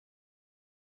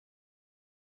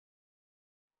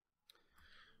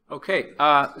Okay,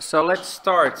 so let's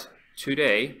start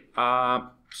today.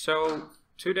 So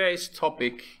today's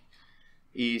topic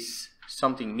is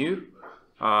something new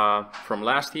from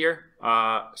last year.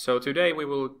 So today we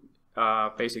will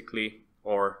basically,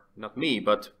 or not me,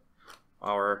 but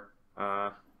our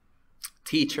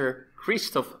teacher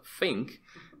Christoph Fink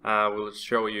will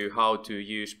show you how to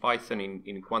use Python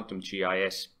in Quantum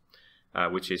GIS,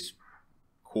 which is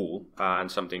cool and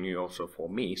something new also for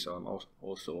me. So I'm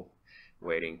also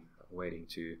waiting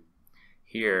to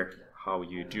hear how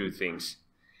you do things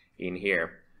in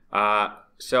here.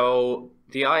 So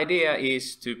the idea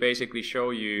is to basically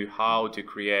show you how to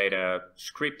create a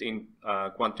script in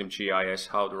Quantum GIS,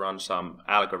 how to run some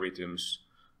algorithms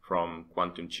from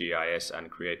Quantum GIS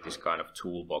and create this kind of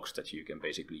toolbox that you can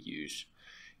basically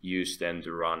use then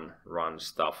to run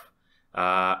stuff.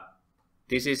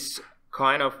 This is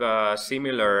kind of a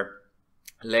similar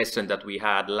lesson that we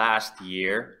had last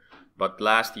year. But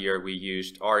last year we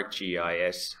used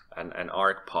ArcGIS and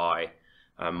ArcPy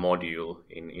module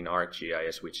in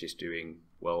ArcGIS, which is doing,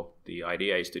 well, the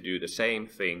idea is to do the same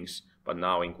things, but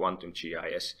now in Quantum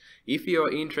GIS. If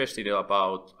you're interested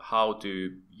about how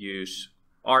to use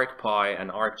ArcPy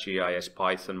and ArcGIS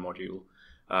Python module,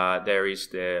 there is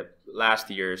the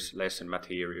last year's lesson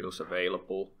materials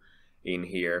available in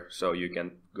here, so you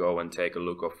can go and take a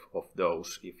look of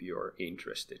those if you're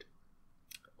interested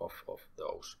of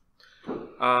those.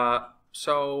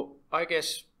 So I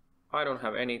guess I don't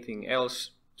have anything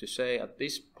else to say at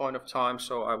this point of time,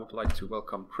 so I would like to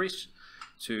welcome Chris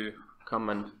to come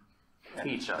and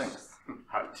teach us. Thanks.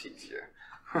 I'll teach you.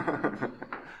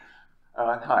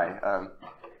 Hi,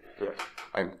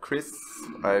 I'm Chris.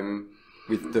 I'm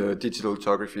with the Digital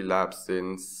Geography Lab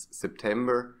since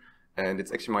September, and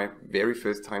it's actually my very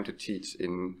first time to teach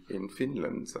in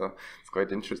Finland, so it's quite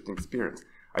an interesting experience.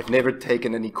 I've never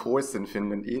taken any course in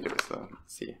Finland either, so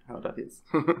let's see how that is.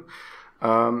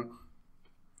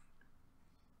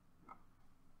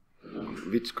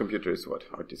 Which computer is what?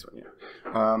 Oh, this one,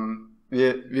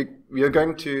 yeah. We are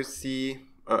going to see,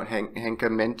 Henka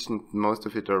mentioned most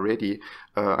of it already.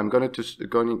 I'm going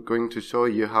to show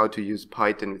you how to use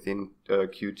Python within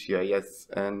QGIS,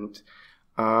 and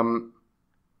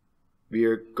we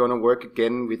are going to work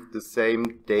again with the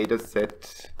same data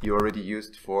set you already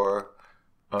used for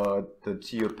the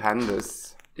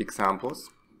GeoPandas examples.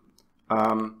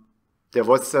 There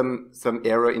was some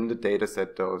error in the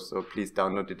dataset though, so please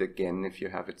download it again if you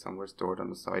have it somewhere stored on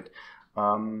the site.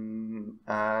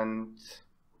 And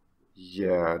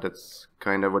yeah, that's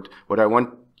kind of what I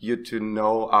want you to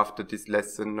know after this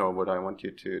lesson, or what I want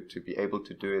you to be able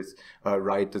to do is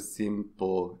write a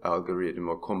simple algorithm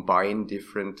or combine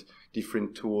different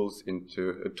tools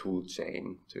into a tool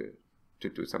chain to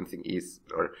do something easy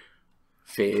or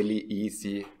fairly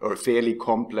easy or fairly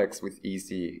complex with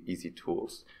easy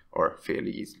tools or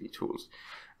fairly easily tools.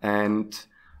 And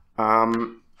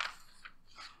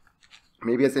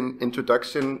maybe as an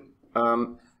introduction,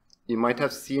 you might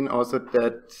have seen also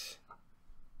that,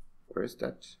 where is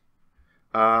that?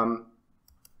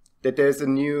 That there's a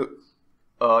new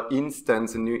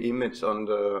instance, a new image on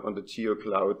the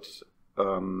GeoCloud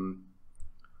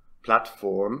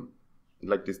platform,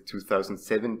 like this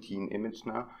 2017 image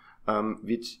now.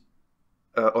 Which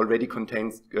already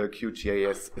contains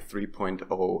QGIS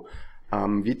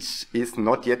 3.0, which is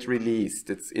not yet released.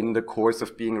 It's in the course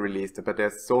of being released, but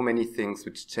there's so many things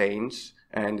which change,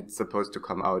 and it's supposed to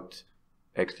come out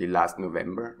actually last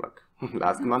November, like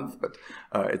last month, but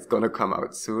it's gonna come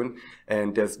out soon.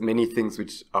 And there's many things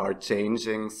which are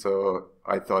changing, so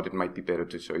I thought it might be better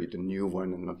to show you the new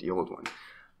one and not the old one.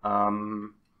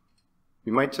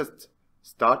 We might just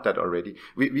start that already.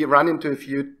 We run into a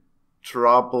few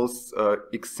troubles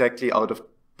exactly out of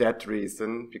that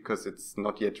reason, because it's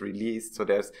not yet released, so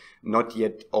there's not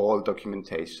yet all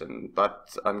documentation,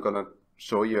 but I'm gonna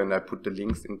show you, and I put the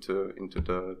links into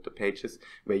the pages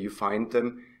where you find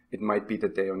them. It might be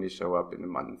that they only show up in a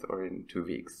month or in 2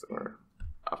 weeks or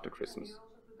after Christmas. Can you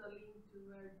also put a link to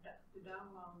where to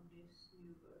download this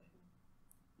new version?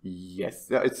 Yes,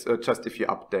 yeah, it's just if you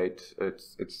update, it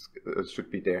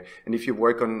should be there. And if you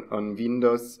work on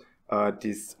Windows,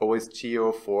 this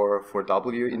OSGeo for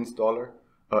W installer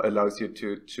allows you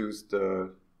to choose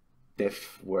the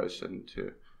dev version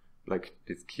to, like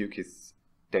this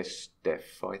QGIS-dev,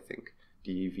 I think,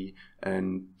 DEV,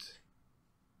 and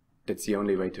that's the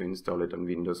only way to install it on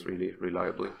Windows really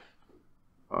reliably.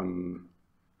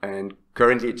 And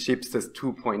currently it ships as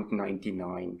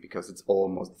 2.99 because it's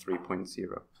almost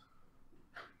 3.0.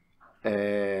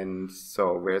 And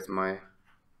so where's my...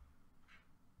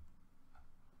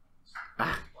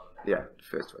 Yeah, the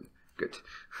first one. Good.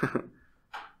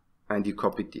 And you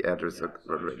copied the address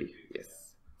already,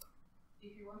 yes.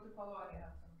 If you want to follow, I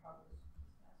have some troubles.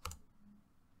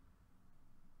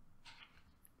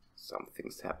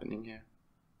 Something's happening here.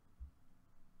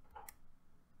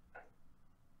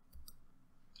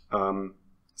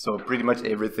 So pretty much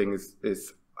everything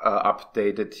is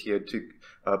updated here to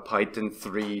Python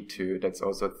 3 too. That's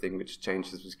also a thing which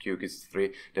changes with QGIS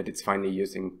 3, that it's finally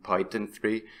using Python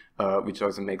 3, which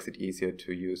also makes it easier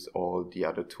to use all the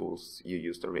other tools you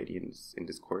used already in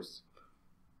this course.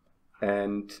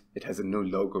 And it has a new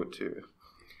logo too.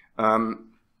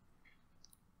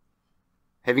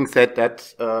 Having said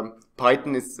that,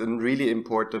 Python is a really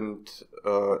important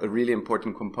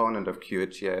component of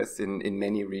QGIS in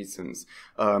many reasons.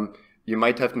 You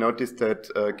might have noticed that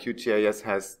QGIS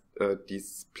has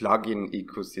this plugin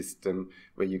ecosystem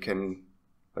where you can,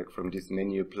 like from this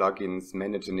menu plugins,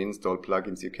 manage and install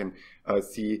plugins. You can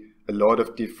see a lot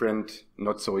of different,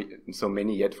 not so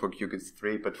many yet for QGIS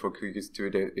 3, but for QGIS 2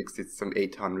 there exists some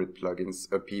 800 plugins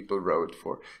people wrote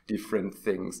for different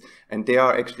things, and they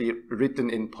are actually written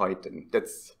in Python.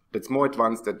 That's more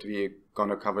advanced that we're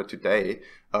gonna cover today,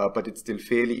 but it's still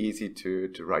fairly easy to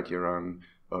write your own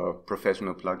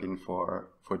professional plugin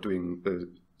for doing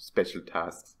special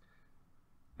tasks.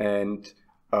 And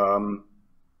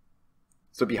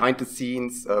so behind the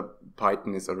scenes,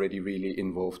 Python is already really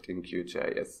involved in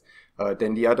QGIS.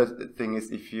 Then the other thing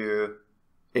is,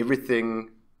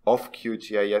 everything of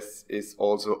QGIS is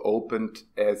also opened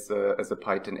as a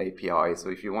Python API. So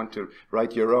if you want to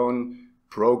write your own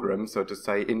program, so to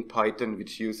say, in Python,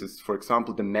 which uses, for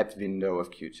example, the map window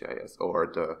of QGIS or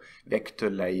the vector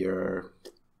layer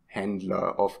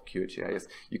handler of QGIS,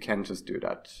 you can just do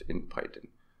that in Python.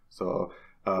 So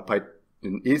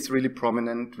Python is really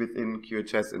prominent within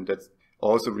QGIS, and that's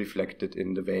also reflected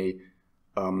in the way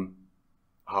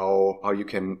how you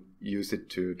can use it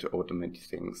to automate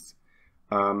things.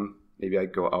 Maybe I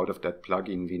go out of that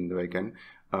plugin window again,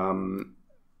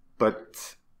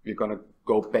 but we're gonna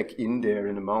go back in there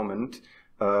in a moment,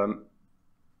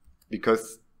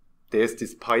 because there's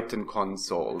this Python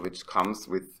console which comes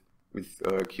with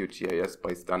QGIS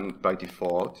by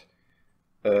default.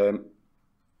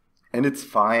 And it's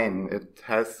fine. It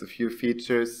has a few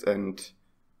features and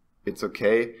it's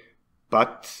okay,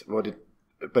 but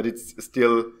it's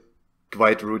still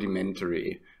quite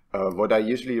rudimentary. What I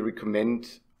usually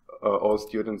recommend all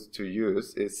students to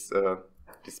use is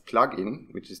this plugin,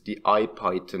 which is the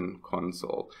IPython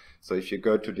console. So if you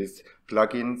go to this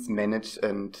plugins, manage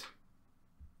and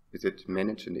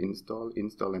install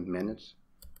and manage?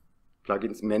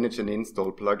 Plugins, manage and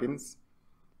install plugins.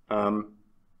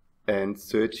 And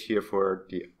search here for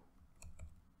the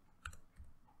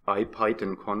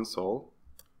IPython console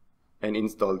and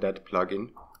install that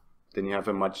plugin. Then you have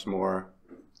a much more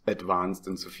advanced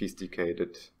and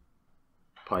sophisticated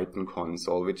Python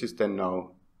console, which is then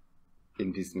now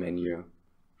in this menu,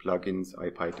 plugins,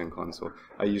 IPython console.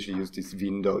 I usually use this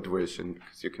windowed version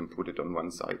because you can put it on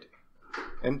one side.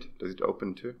 And does it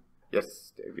open too?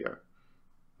 Yes, there we are.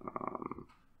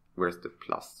 Where's the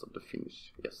plus of the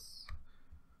finish? Yes.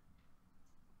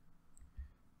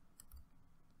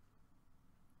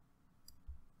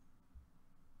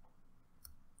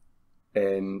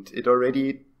 And it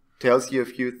already tells you a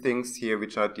few things here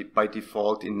which are by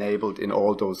default enabled in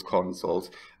all those consoles.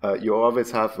 You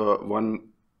always have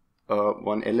one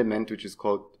element which is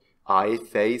called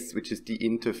iFace, which is the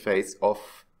interface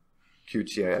of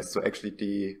QGIS. So actually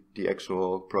the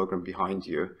actual program behind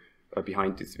you,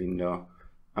 behind this window.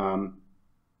 And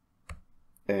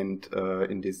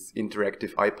in this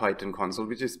interactive IPython console,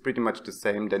 which is pretty much the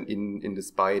same than in the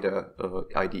Spider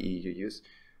IDE you use.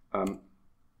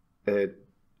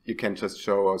 You can just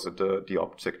show also the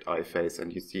object iFace,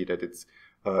 and you see that it's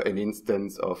an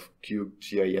instance of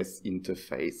QGIS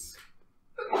interface.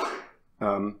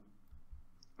 I'm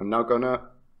now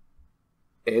gonna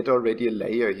add already a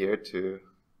layer here to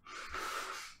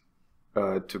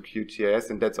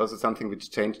QGIS, and that's also something which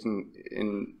changed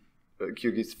in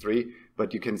QGIS 3,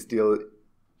 but you can still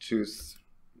choose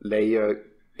layer,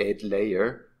 add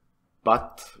layer.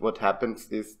 But what happens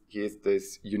is here's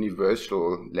this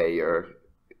universal layer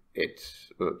add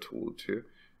tool too.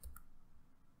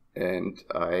 And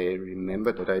I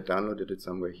remember that I downloaded it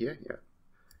somewhere here. Yeah,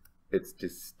 it's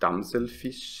this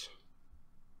damselfish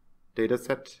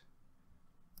dataset.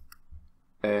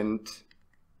 And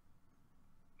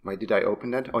why did I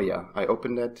open that? Oh yeah, I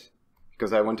opened that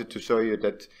because I wanted to show you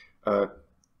that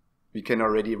we can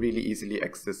already really easily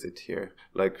access it here.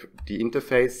 Like the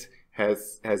interface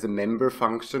has a member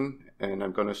function, and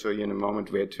I'm going to show you in a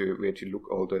moment where to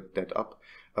look all that up,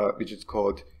 which is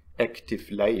called active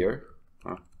layer.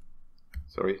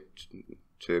 sorry,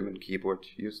 German keyboard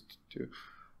used to.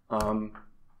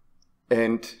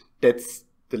 And that's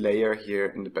the layer here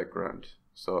in the background.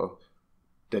 So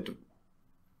that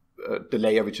the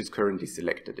layer which is currently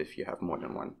selected if you have more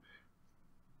than one.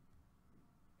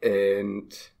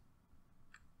 And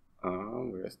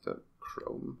where's the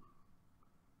Chrome?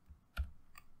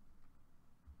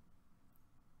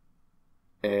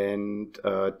 And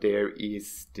there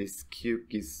is this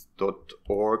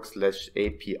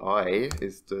QGIS.org/API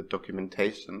is the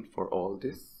documentation for all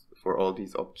this, for all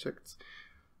these objects.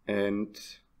 And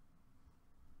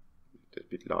a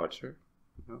bit larger,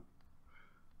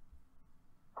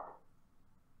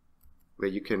 where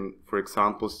you can, for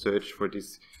example, search for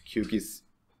this QGIS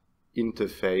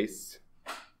interface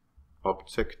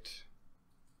object.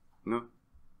 No?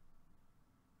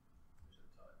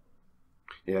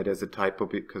 Yeah, there's a typo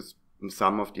because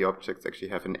some of the objects actually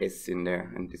have an S in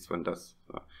there, and this one does.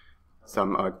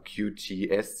 Some are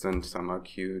QGS and some are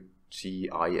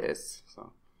QGIS.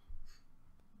 So.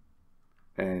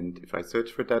 And if I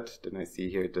search for that, then I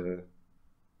see here the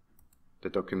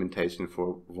documentation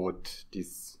for what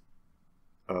this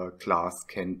class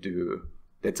can do.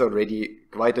 That's already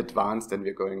quite advanced, and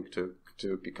we're going to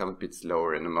become a bit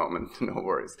slower in a moment, no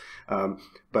worries.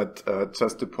 But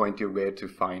just to point you where to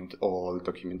find all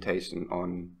documentation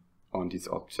on these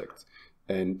objects.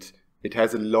 And it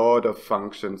has a lot of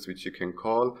functions which you can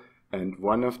call, and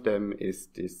one of them is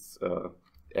this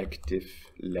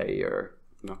active layer.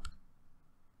 No?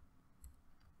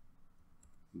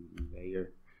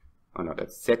 Layer. Oh no,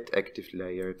 that's set active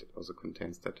layer. That also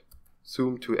contains that.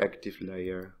 Zoom to active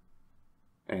layer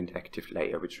and active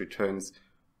layer, which returns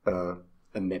a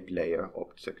map layer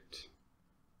object.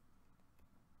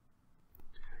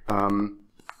 Do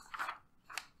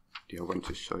I want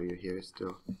to show you here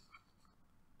still?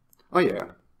 Oh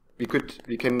yeah, we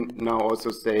can now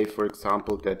also say, for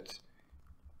example, that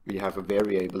we have a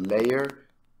variable layer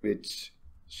which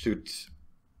should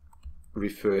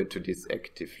refer to this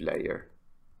active layer.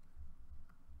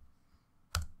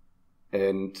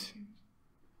 And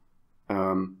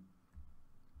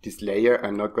this layer,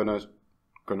 I'm not gonna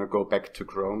go back to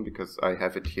Chrome because I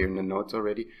have it here in the notes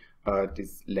already.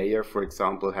 This layer, for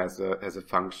example, has a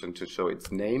function to show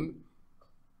its name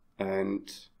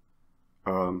and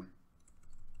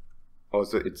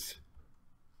also its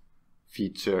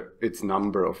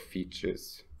number of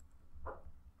features.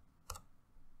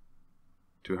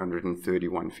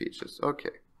 231 features.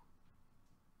 Okay.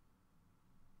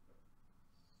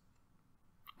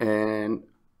 And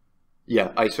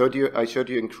yeah, I showed you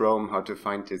in Chrome how to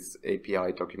find this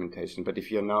API documentation. But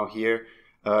if you're now here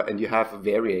and you have a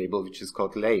variable which is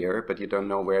called layer, but you don't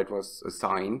know where it was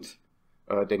assigned,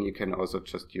 then you can also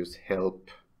just use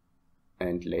help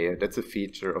and layer. That's a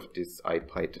feature of this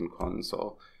IPython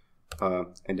console.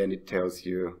 And then it tells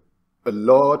you a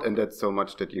lot, and that's so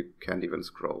much that you can't even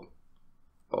scroll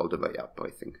all the way up, I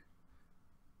think.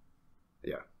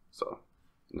 Yeah, so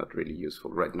not really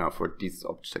useful right now for this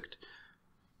object.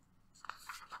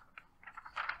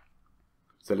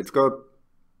 So let's go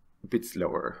a bit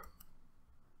slower.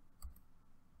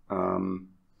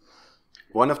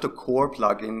 One of the core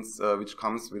plugins which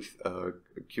comes with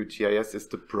QGIS is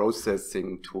the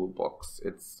processing toolbox.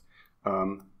 It's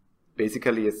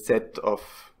basically a set of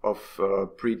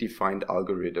predefined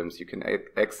algorithms. You can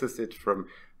access it from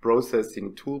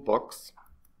processing toolbox.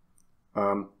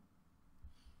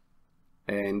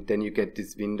 And then you get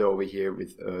this window over here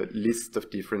with a list of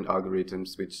different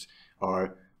algorithms which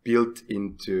are built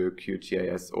into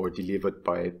QGIS or delivered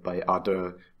by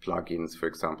other plugins, for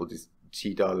example, this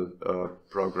GDAL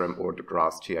program or the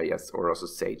GrassGIS or also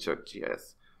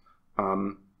SageGIS.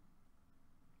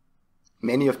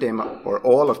 Many of them, or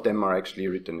all of them, are actually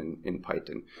written in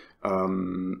Python.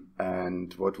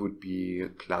 And what would be a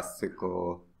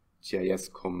classical GIS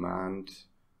command,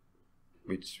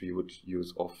 which we would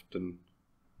use often?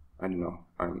 I don't know.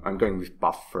 I'm going with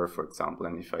buffer, for example,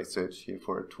 and if I search here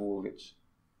for a tool, which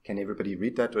can everybody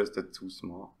read that, or is that too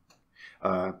small?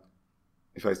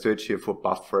 If I search here for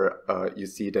buffer, you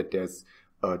see that there's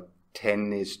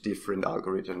 10-ish different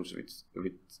algorithms which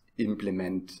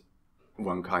implement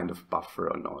one kind of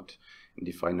buffer or not. And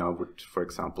if I now would, for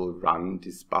example, run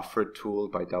this buffer tool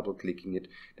by double-clicking it,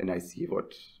 then I see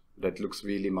what that looks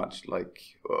really much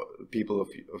like people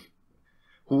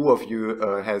who of you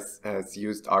has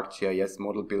used ArcGIS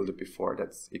Model Builder before?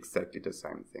 That's exactly the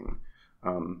same thing.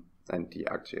 And the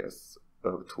ArcGIS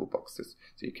toolboxes.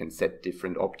 So you can set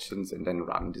different options and then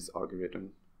run this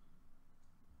algorithm.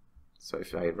 So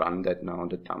if I run that now on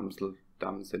the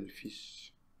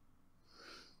damselfish,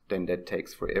 then that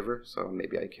takes forever. So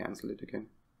maybe I cancel it again.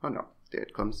 Oh no, there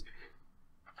it comes.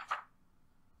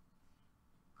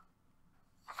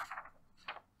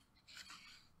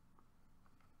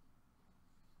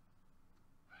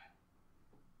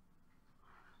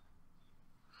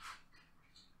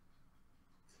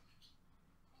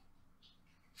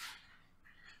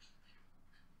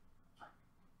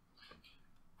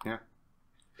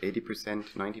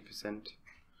 80%, 90%.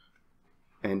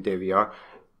 And there we are.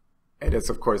 And that's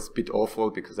of course a bit awful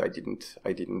because I didn't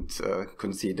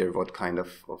consider what kind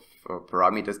of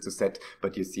parameters to set,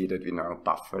 but you see that we now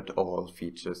buffered all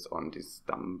features on this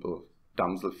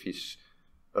damselfish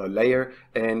layer,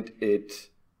 and it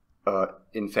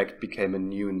in fact became a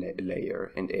new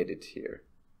layer and added here.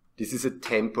 This is a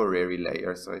temporary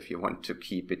layer, so if you want to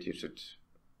keep it, you should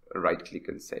right click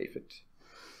and save it.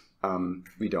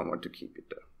 We don't want to keep it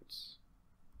though. It's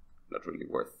not really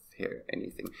worth here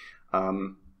anything.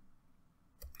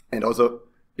 And also,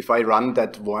 if I run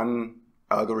that one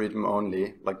algorithm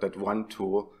only, like that one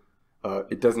tool,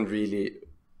 it doesn't really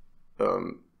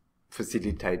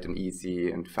facilitate an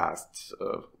easy and fast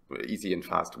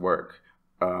work.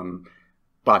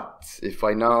 But if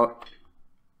I now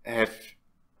have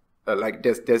like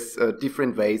there's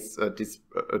different ways this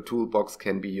toolbox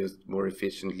can be used more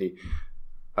efficiently.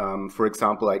 For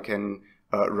example, I can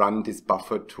run this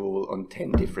buffer tool on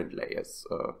 10 different layers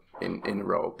in a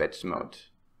row, batch mode.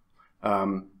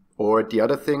 Or the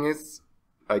other thing is,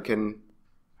 I can,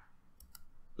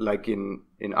 like in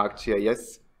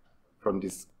ArcGIS, from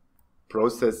this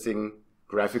processing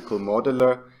graphical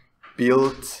modeler,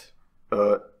 build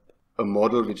a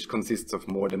model which consists of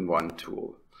more than one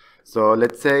tool. So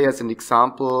let's say, as an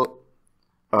example,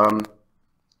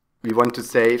 we want to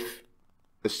save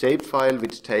a shapefile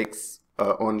which takes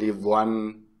only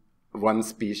one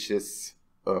species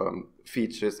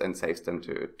features and saves them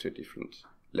to a different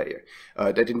layer.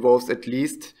 That involves at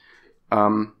least,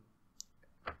 and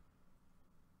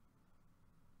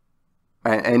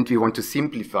we want to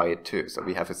simplify it too, so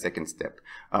we have a second step.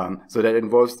 So that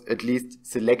involves at least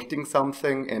selecting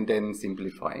something and then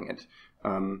simplifying it.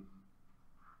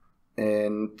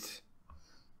 And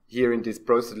here in this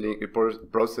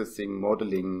processing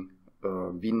modeling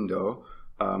window,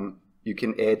 you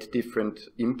can add different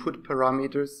input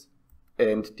parameters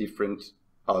and different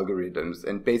algorithms,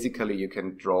 and basically you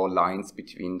can draw lines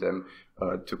between them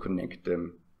to connect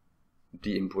them,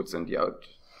 the inputs and the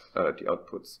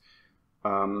outputs.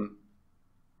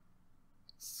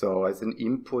 So as an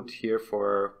input here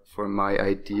for my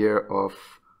idea of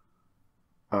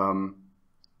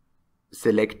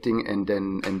selecting and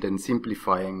then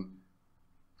simplifying.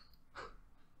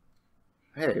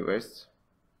 Hey, where's?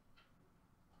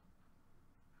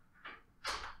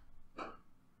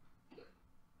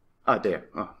 Ah, there.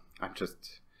 Oh, I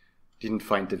just didn't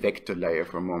find the vector layer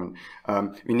for a moment.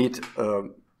 We need.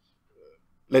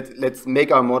 Let's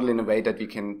make our model in a way that we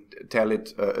can tell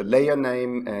it a layer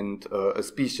name and a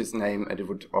species name, and it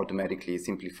would automatically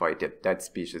simplify that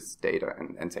species data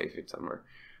and save it somewhere.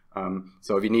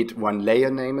 So we need one layer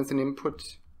name as an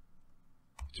input,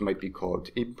 which might be called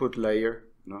input layer.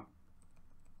 No.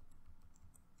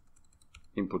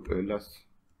 Input Ölas,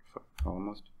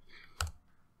 almost.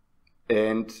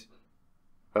 And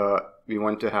we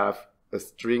want to have a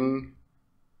string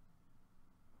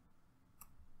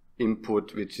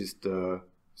input, which is the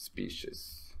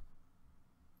species.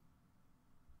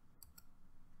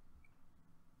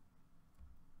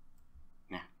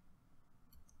 Yeah.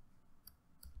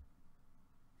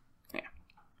 Yeah.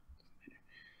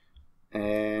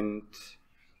 And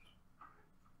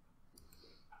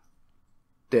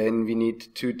then we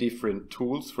need two different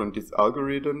tools from these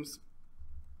algorithms.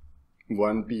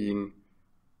 One being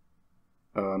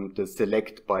the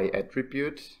select by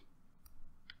attribute.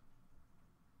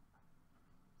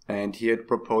 And here it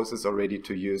proposes already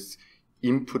to use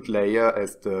input layer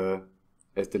as an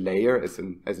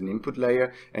input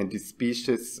layer, and the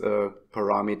species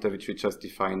parameter, which we just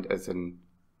defined as an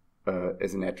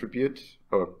attribute.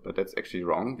 Oh, but that's actually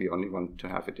wrong. We only want to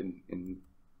have it in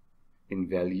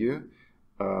value.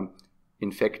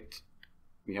 In fact,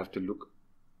 we have to look.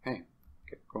 Hey,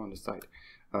 okay, go on the side.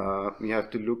 We have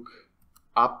to look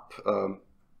up,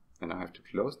 and I have to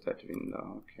close that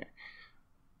window. Okay.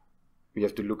 We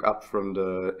have to look up from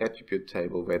the attribute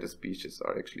table where the species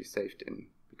are actually saved in,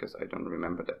 because I don't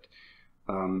remember that.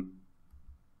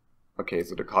 Okay,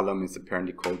 so the column is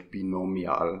apparently called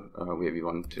binomial, where we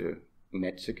want to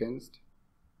match against.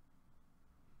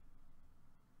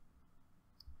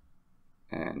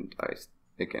 And I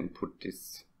again put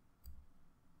this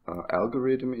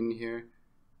algorithm in here.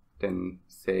 Then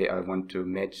say I want to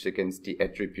match against the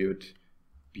attribute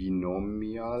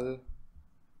binomial,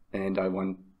 and I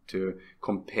want to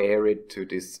compare it to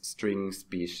this string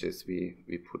species we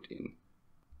put in.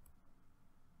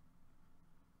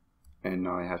 And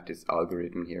now I have this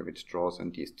algorithm here which draws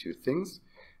on these two things.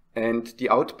 And the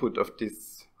output of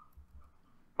this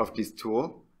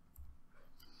tool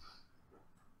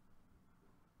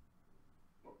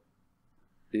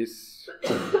is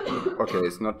okay.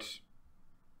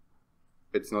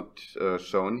 It's not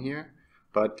shown here,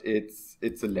 but it's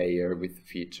a layer with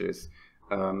features,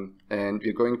 and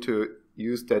we're going to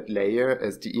use that layer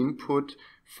as the input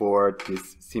for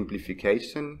this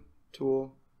simplification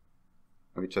tool.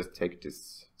 We just take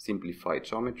this simplified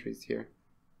geometries here.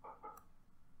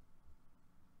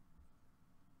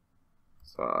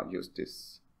 So I'll use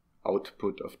this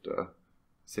output of the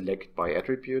select by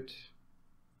attribute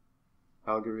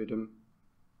algorithm.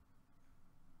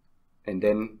 And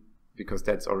then, because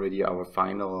that's already our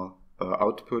final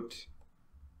output,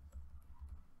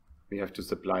 we have to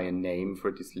supply a name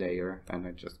for this layer, and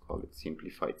I just call it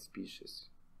simplified species.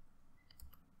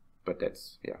 But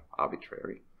that's, yeah,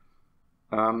 arbitrary.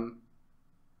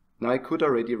 Now I could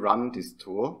already run this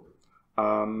tool,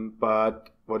 but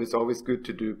what is always good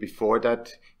to do before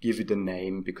that, give it a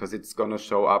name, because it's gonna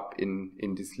show up in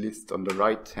this list on the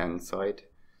right hand side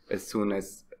as soon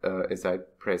as I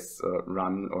press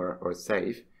run or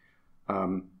save.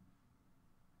 And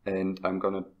I'm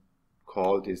gonna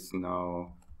call this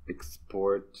now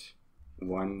export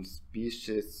one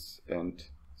species and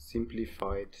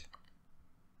simplified.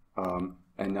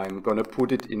 And I'm gonna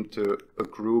put it into a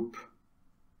group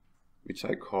which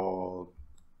I call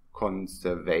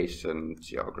conservation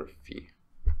geography.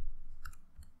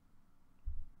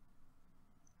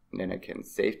 And then I can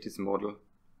save this model.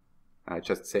 I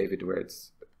just save it where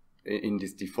it's in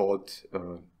this default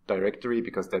directory,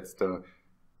 because that's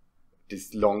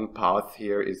this long path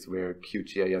here is where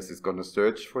QGIS is gonna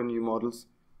search for new models.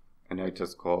 And I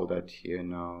just call that here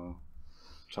now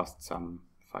just some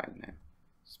file name,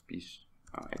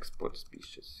 export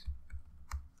species.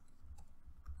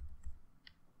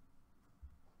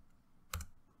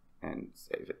 And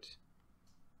save it.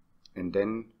 And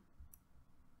then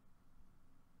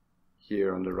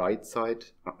here on the right side,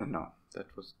 no,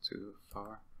 that was too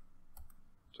far.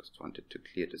 Just wanted to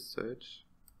clear the search.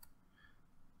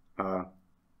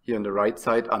 Here on the right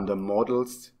side under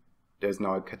models, there's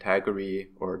now a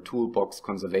category or toolbox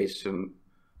conservation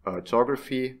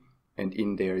geography, and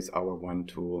in there is our one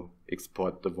tool,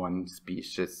 export the one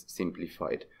species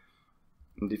simplified.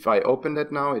 And if I open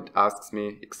that now, it asks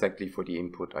me exactly for the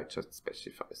input I just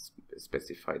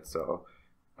specified. So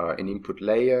an input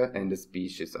layer and a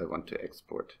species I want to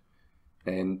export.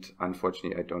 And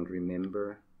unfortunately, I don't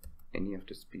remember any of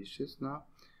the species now.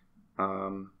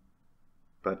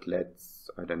 But let's,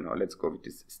 I don't know, let's go with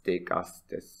this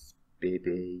Stegastes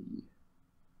BBI.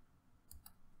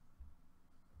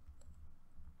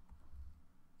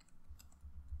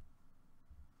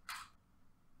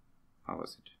 How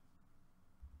was it?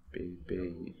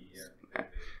 Baby.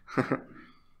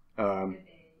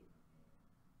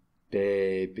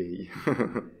 Baby.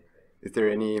 Is there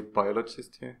any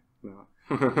biologist here? No.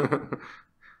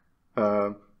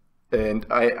 And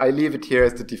I leave it here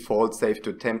as the default, save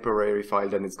to a temporary file.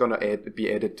 Then it's gonna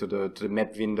be added to the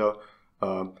map window.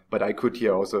 But I could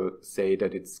here also say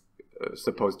that it's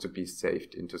supposed to be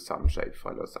saved into some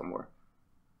shapefile or somewhere.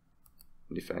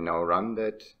 And if I now run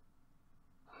that,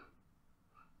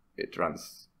 it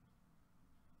runs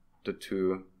the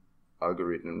two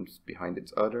algorithms behind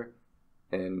its other,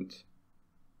 and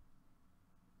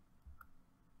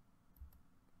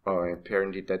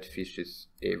apparently that fish is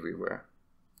everywhere.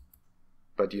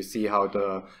 But you see how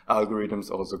the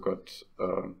algorithms also got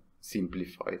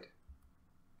simplified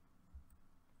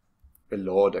a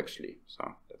lot, actually.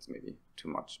 So that's maybe too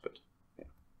much, but yeah.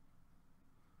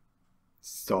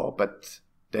 So, but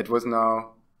that was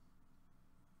now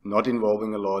not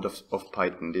involving a lot of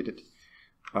Python, did it?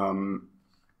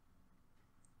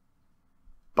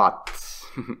 But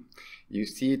you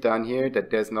see down here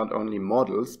that there's not only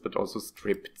models, but also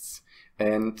scripts.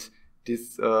 And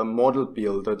this model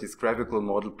builder, this graphical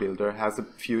model builder, has a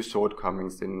few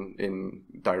shortcomings in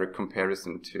direct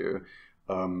comparison to,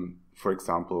 for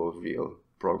example, real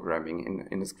programming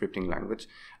in a scripting language.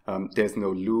 There's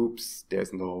no loops,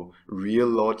 there's no real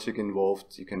logic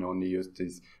involved. You can only use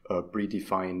these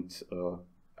predefined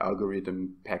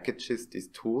algorithm packages, these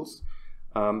tools.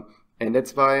 And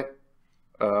that's why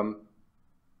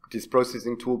this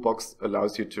processing toolbox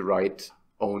allows you to write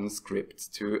own scripts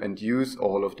too and use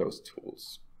all of those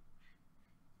tools.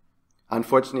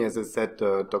 Unfortunately, as I said,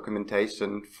 the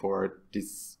documentation for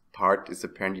this part is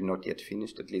apparently not yet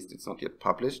finished, at least it's not yet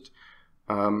published.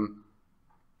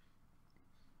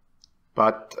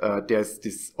 But there's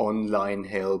this online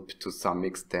help to some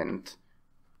extent.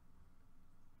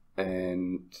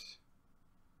 And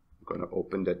I'm gonna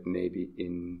open that maybe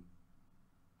in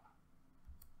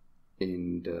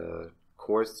the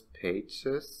course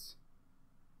pages.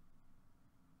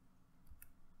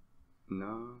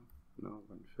 No, No,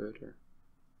 one further.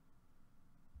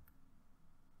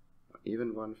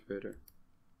 Even one further.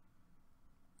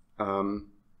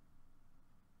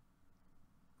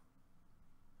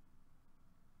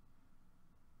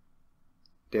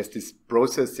 There's this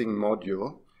processing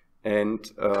module,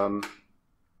 and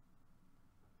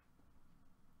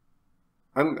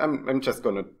I'm just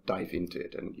gonna dive into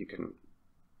it, and you can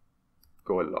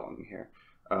go along here.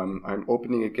 I'm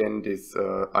opening again this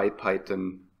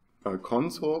IPython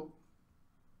console,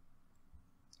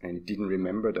 and it didn't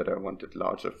remember that I wanted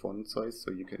larger font size,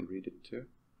 so you can read it too.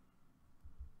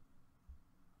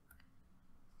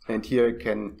 And here I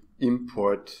can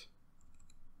import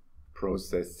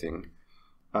processing.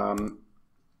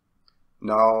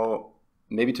 Now,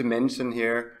 maybe to mention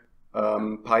here,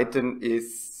 Python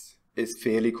is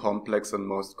fairly complex on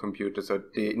most computers, so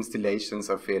the installations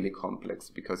are fairly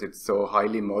complex because it's so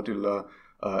highly modular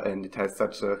and it has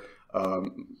such a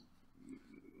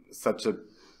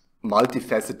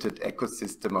multifaceted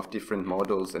ecosystem of different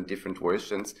models and different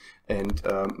versions, and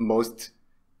most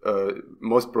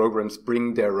programs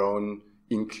bring their own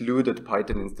included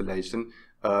Python installation.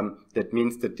 That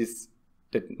means that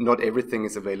not everything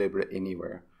is available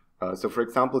anywhere. So for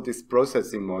example, this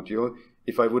processing module,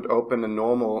 if I would open a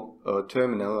normal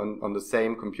terminal on the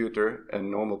same computer, a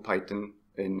normal Python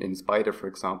in Spider, for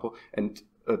example, and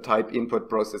type import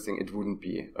processing, it wouldn't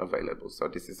be available. So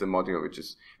this is a module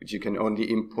which you can only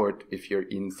import if you're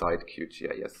inside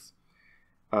QGIS.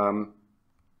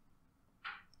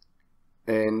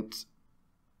 And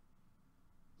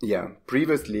yeah,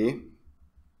 previously,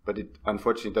 but it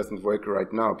unfortunately doesn't work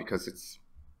right now because it's,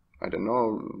 I don't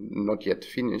know, not yet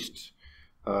finished.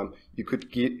 You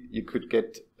could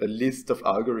get a list of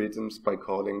algorithms by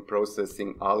calling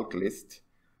processing alglist,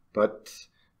 but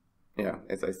yeah,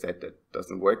 as I said, that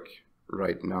doesn't work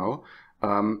right now.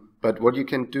 But what you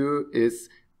can do is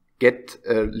get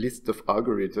a list of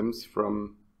algorithms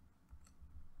from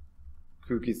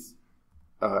QGIS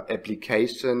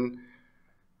application.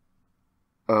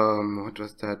 What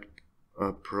was that?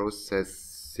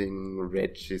 Processing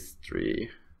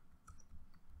registry.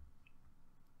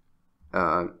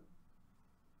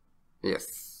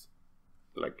 Yes,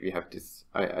 like we have this,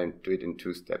 I do it in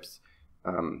 2 steps.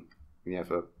 We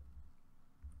have a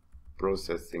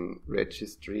processing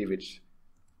registry which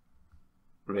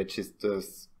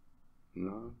registers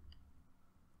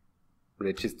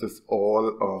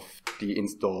all of the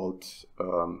installed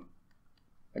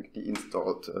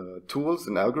tools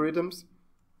and algorithms,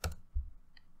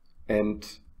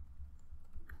 and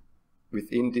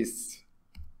within this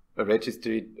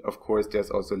registry, of course, there's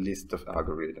also a list of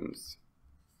algorithms,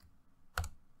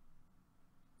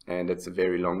 and it's a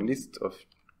very long list of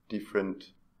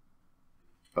different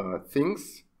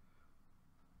things,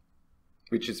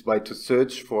 which is why to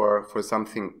search for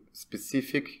something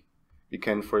specific, we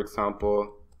can, for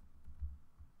example,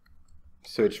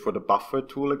 search for the buffer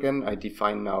tool again. I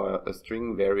define now a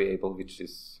string variable which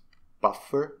is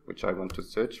buffer, which I want to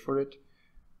search for it,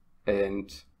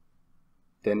 and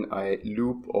then I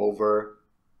loop over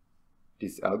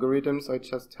these algorithms I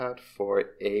just had for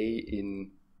A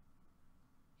in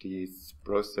these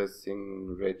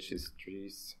processing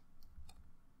registries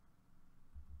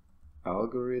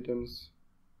algorithms.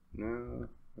 No,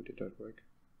 how did that work?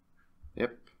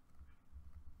 Yep.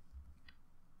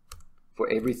 For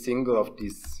every single of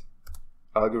these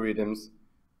algorithms,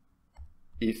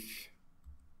 if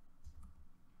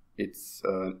its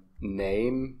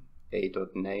name,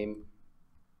 a.name,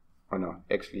 or no,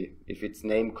 actually, if its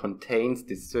name contains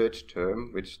this search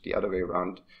term, which the other way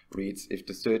around reads, if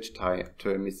the search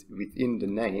term is within the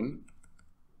name,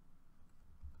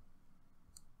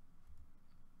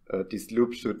 this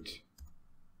loop should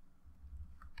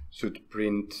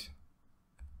print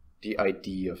the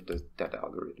ID of that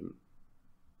algorithm.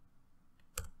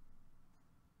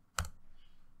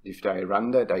 If I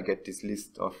run that, I get this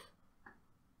list of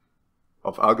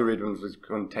algorithms which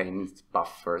contains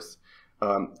buffers,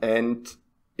 and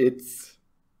it's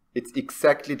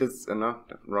exactly this. No,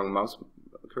 wrong mouse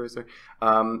cursor.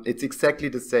 It's exactly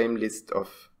the same list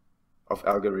of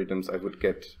algorithms I would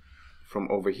get from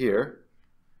over here,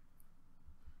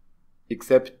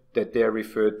 except that they're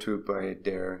referred to by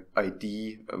their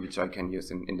ID, which I can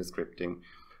use in the scripting.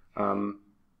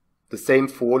 The same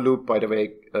for loop, by the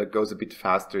way, goes a bit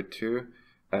faster too,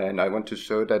 and I want to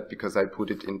show that because I put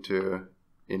it into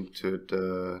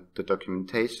the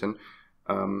documentation.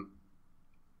 A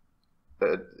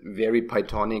very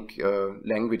Pythonic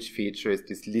language feature is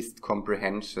this list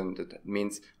comprehension. That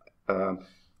means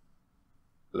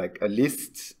like a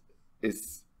list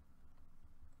is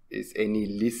any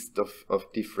list of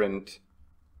different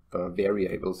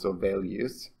variables or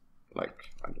values,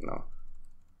 like, I don't know,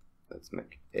 let's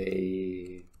make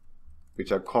a,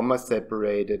 which are comma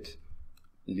separated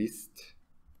list,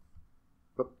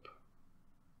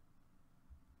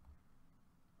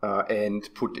 and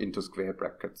put into square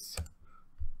brackets.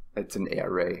 It's an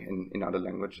array in other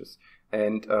languages.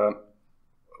 And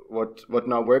what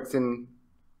now works in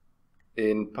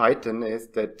Python is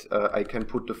that I can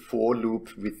put a for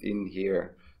loop within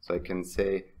here. So I can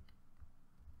say,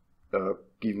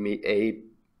 give me a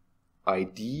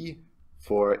ID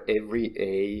for every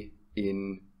A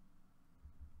in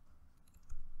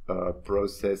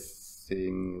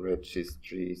processing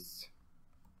registries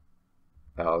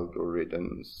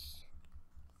algorithms.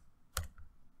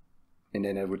 And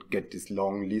then I would get this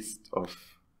long list of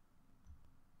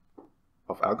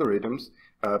algorithms,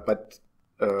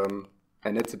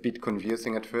 and it's a bit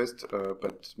confusing at first,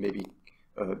 but maybe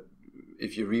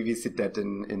if you revisit that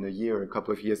in a year or a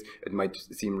couple of years, it might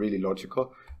seem really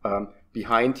logical.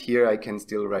 Behind here, I can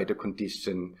still write a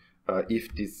condition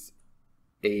if this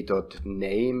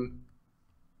a.name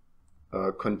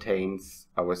contains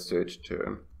our search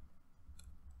term.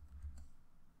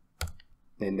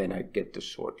 And then I get the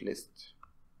short list.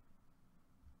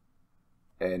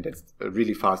 And that's a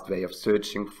really fast way of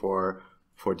searching for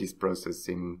these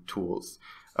processing tools.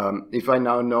 If I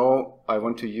now know I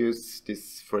want to use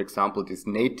this, for example, this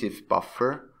native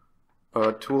buffer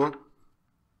tool,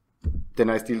 then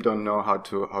I still don't know how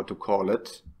to call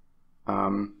it.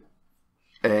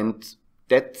 And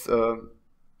that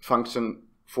function,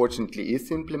 fortunately, is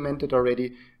implemented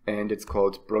already, and it's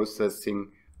called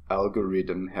processing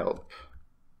algorithm help.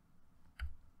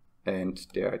 And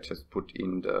there I just put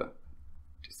in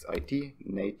this ID,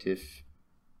 native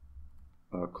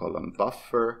column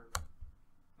buffer,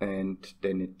 and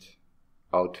then it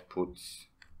outputs,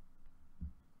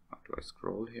 how do I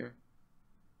scroll here?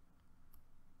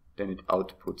 Then it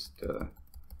outputs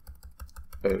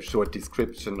the short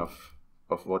description of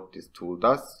what this tool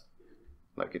does,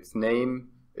 like its name,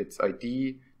 its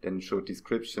ID, then short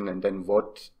description, and then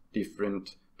what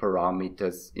different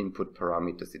parameters, input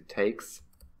parameters it takes,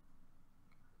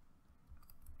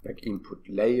 like input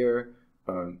layer,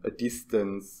 a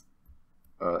distance,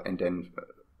 and then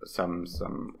some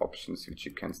options which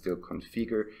you can still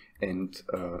configure, and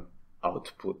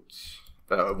output,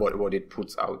 what it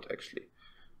puts out actually.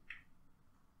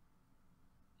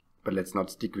 But let's not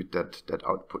stick with that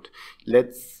output.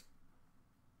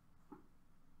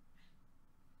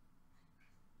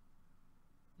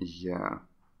 Yeah,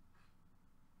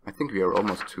 I think we are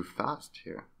almost too fast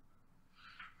here.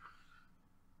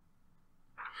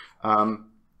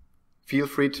 Feel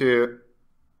free to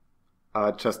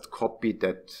just copy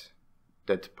that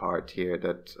part here,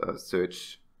 that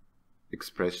search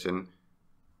expression,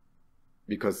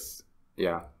 because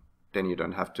yeah, then you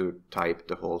don't have to type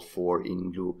the whole for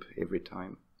in loop every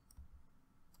time.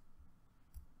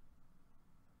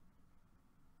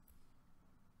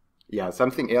 Yeah,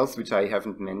 something else which I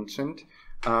haven't mentioned,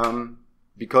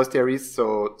 because there is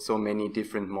so many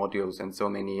different modules and so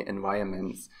many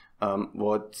environments,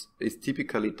 what is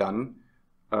typically done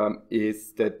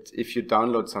is that if you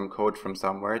download some code from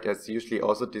somewhere, there's usually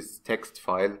also this text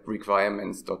file,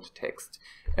 requirements.txt.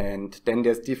 And then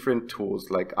there's different tools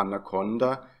like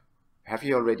Anaconda. Have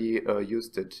you already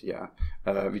used it? Yeah,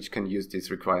 which can use these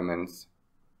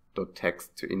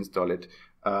requirements.txt to install it.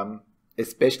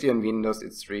 Especially on Windows,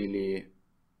 it's really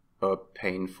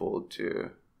painful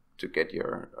to get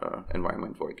your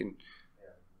environment working.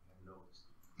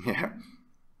 Yeah,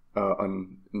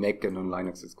 on Mac and on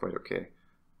Linux, it's quite okay.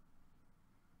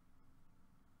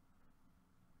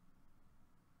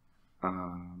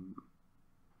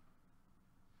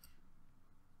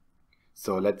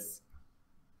 So let's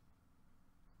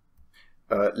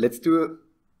do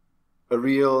a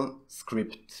real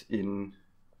script in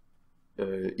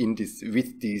this,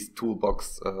 with these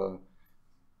toolbox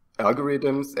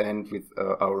algorithms and with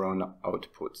our own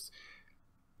outputs.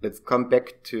 Let's come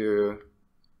back to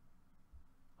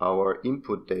our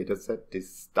input dataset,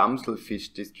 this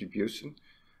Damselfish distribution,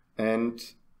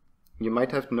 and you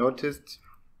might have noticed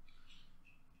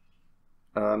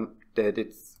that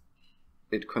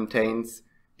it contains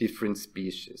different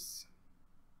species.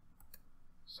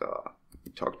 So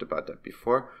we talked about that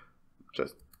before.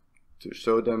 Just to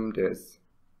show them, there's,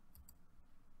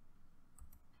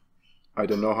 I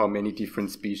don't know how many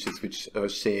different species which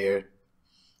share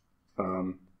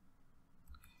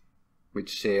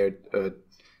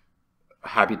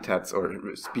habitats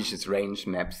or species range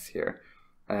maps here.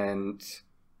 And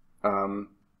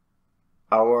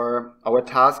our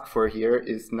task for here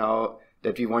is now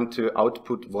that we want to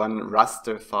output one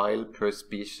raster file per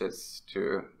species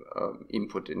to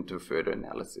input into further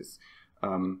analysis,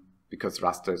 because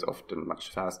raster is often much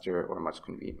faster or much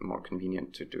more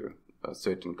convenient to do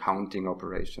certain counting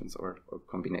operations or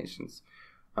combinations.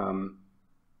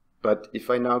 But if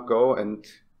I now go and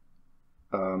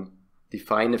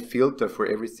define a filter for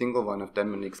every single one of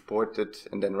them and export it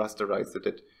and then rasterize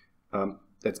it,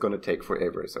 that's going to take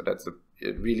forever. So that's a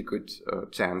really good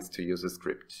chance to use a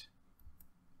script.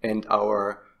 And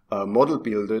our model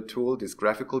builder tool, this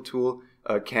graphical tool,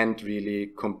 can't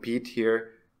really compete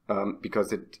here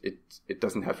because it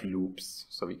doesn't have loops.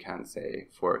 So we can't say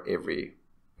for every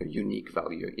unique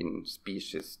value in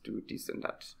species do this and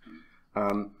that.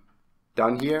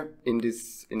 Down here in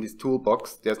this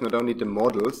toolbox, there's not only the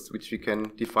models which we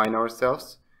can define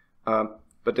ourselves,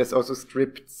 but there's also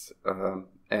scripts,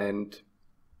 and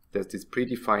there's these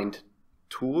predefined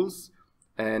tools,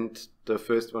 and the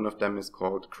first one of them is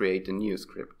called create a new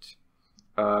script.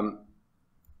 Now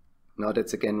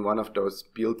that's again one of those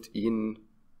built-in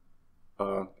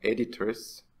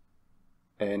editors,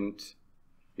 and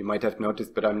you might have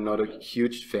noticed, but I'm not a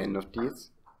huge fan of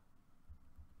these.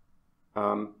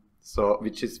 So,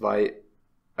 which is why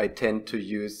I tend to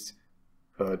use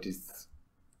this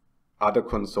other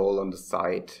console on the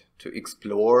side to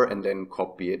explore and then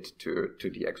copy it to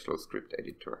the actual script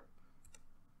editor.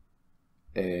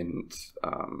 And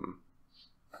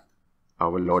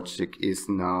our logic is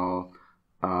now...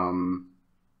 I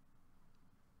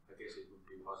guess it would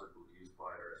be possible to use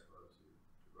Spider as well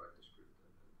to write the script.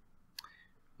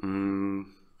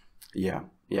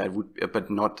 Yeah, it would, but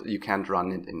not, you can't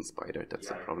run it in Spider, that's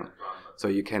the problem. So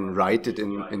you can write it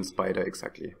in Spider,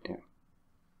 exactly, yeah.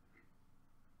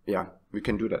 Yeah, we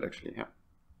can do that actually, yeah.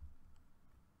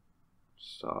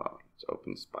 So let's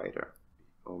open Spider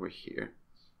over here.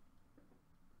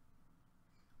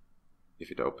 If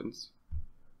it opens.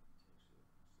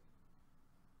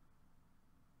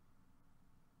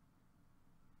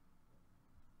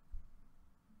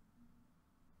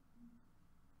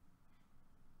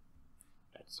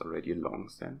 It's already a long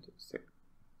sentence.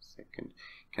 Second.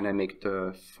 Can I make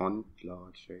the font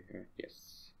larger here?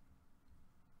 Yes.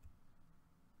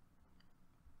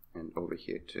 And over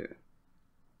here too.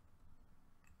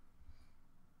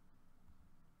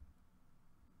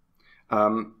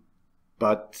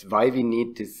 But why we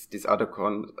need this other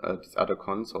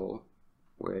console?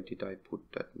 Where did I put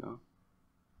that now?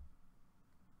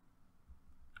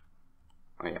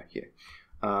 Oh yeah, here.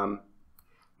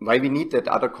 Why we need that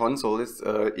other console is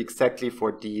exactly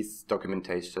for these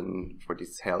documentation, for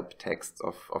these help texts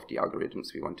of the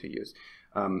algorithms we want to use.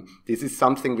 This is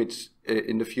something which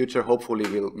in the future hopefully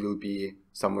will be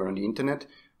somewhere on the internet.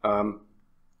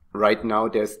 Right now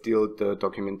there's still the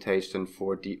documentation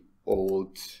for the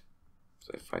old,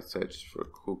 so if I search for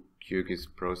QGIS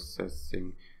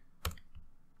processing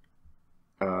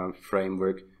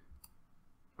framework,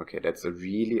 okay, that's a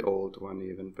really old one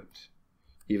even, but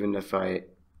even if I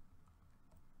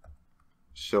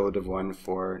show the one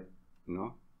for,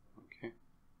 no, okay,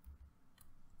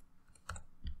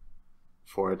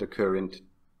 for the current,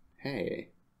 hey,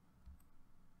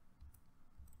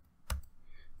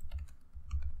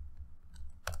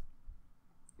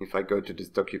 if I go to this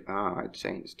document, it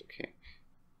changed, okay.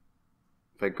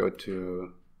 If I go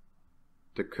to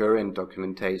the current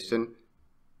documentation,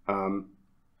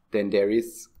 then there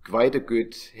is quite a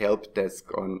good help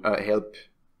desk on,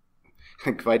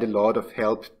 quite a lot of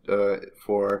help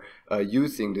for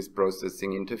using this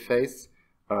processing interface.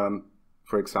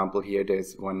 For example, here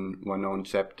there's one own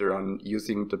chapter on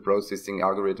using the processing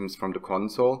algorithms from the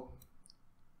console.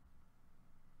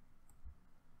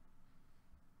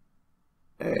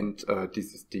 And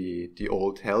this is the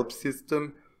old help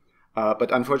system.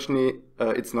 But unfortunately,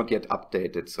 it's not yet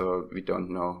updated, so we don't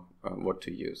know what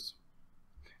to use.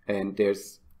 And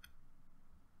there's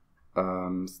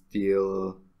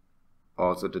still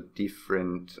also the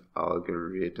different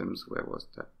algorithms. Where was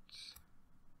that?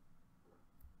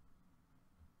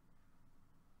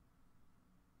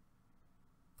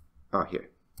 Ah, here.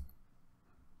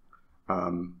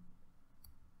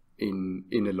 In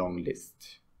a long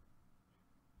list.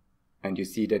 And you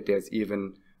see that there's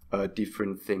even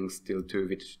different things still too,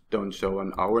 which don't show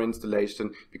on our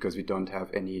installation because we don't have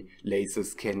any laser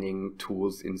scanning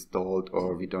tools installed,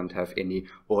 or we don't have any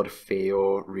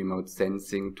Orfeo remote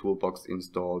sensing toolbox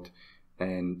installed,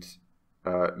 and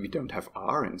we don't have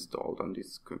R installed on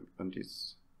these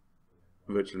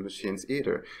virtual machines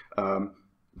either.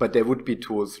 But there would be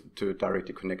tools to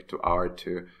directly connect to R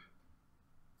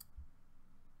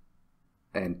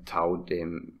and tau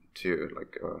them to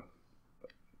like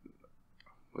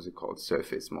what's it called,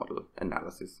 surface model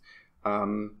analysis.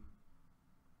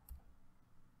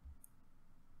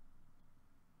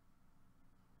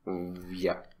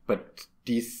 Yeah, but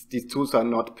these tools are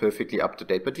not perfectly up to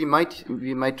date, but we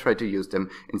might try to use them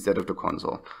instead of the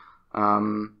console.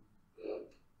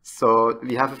 So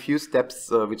we have a few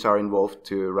steps which are involved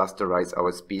to rasterize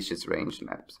our species range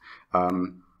maps.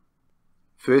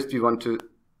 First,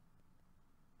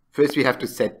 we have to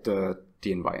set the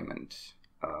environment,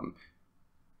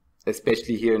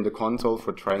 especially here in the console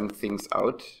for trying things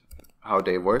out, how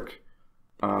they work.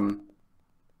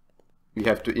 We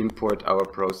have to import our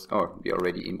we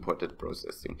already imported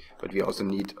processing, but we also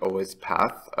need OS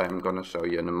path. I'm gonna show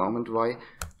you in a moment why.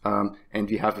 And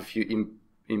we have a few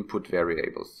input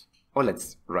variables. Or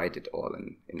let's write it all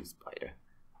in Spider.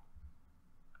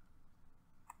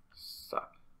 So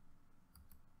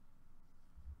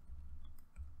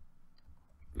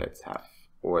let's have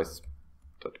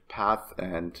os.path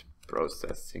and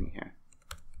processing here.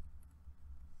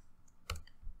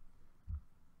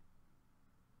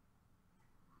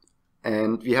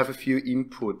 And we have a few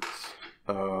input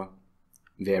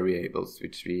variables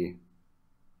which we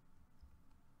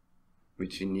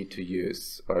need to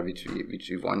use, or which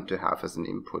we want to have as an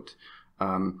input.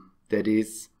 That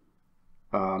is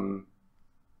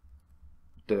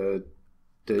the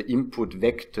input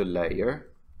vector layer.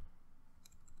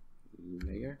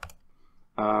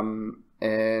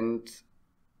 And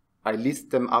I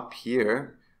list them up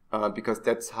here because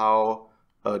that's how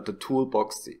the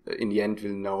toolbox in the end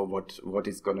will know what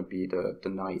is going to be the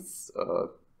nice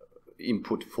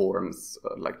input forms,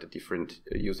 like the different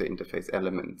user interface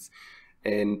elements.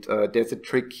 And there's a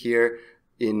trick here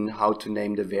in how to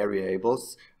name the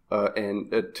variables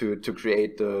and to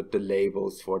create the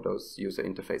labels for those user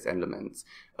interface elements.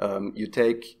 You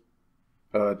take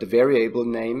the variable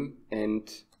name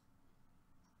and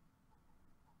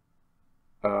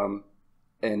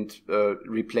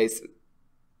replace,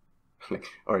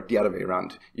 or the other way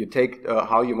around. You take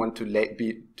how you want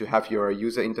to have your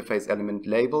user interface element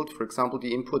labeled, for example,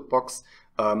 the input box,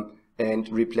 and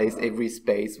replace every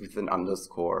space with an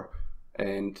underscore.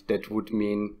 And that would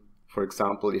mean, for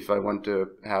example, if I want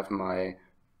to have my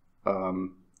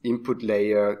input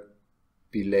layer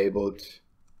be labeled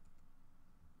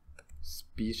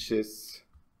species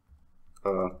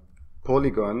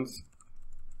polygons,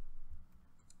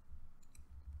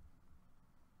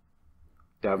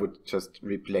 that would just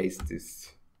replace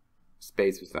this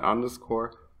space with an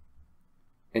underscore.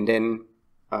 And then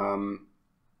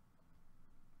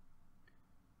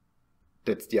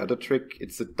that's the other trick.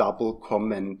 It's a double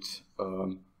comment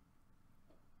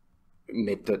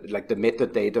method. Like the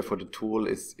metadata for the tool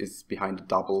is behind a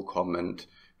double comment,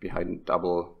 behind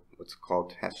double, what's it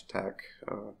called, hashtag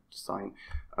sign.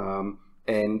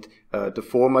 And the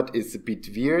format is a bit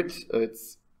weird.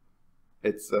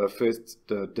 It's first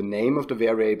the name of the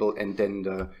variable and then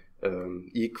the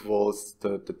equals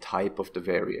the type of the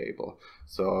variable.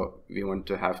 So we want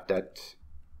to have that,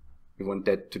 we want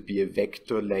that to be a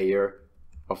vector layer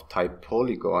of type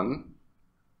polygon,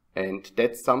 and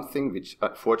that's something which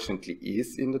fortunately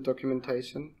is in the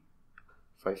documentation.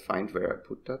 If I find where I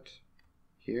put that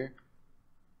here.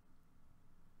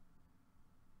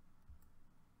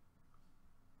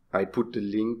 I put the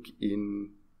link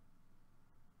in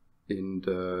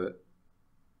the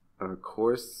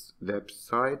course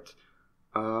website.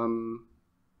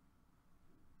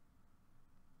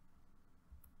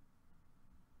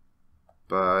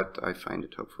 But I find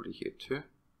it hopefully here too.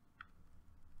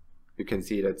 You can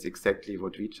see that's exactly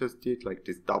what we just did, like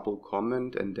this double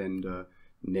comment and then the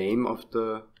name of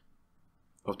the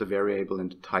variable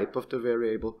and the type of the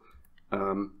variable.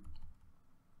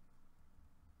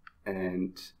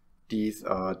 And these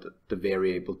are the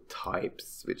variable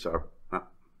types which are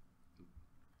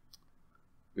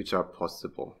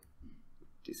possible,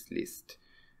 this list.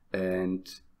 And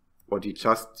what we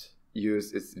just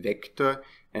use is vector,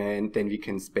 and then we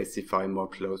can specify more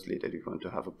closely that we want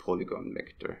to have a polygon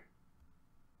vector.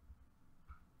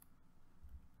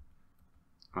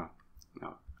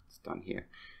 No, it's done here.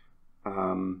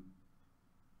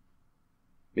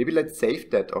 Maybe let's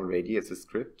save that already as a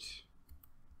script.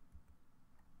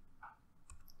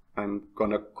 I'm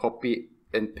gonna copy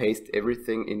and paste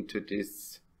everything into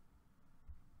this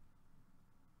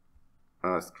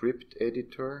script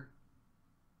editor.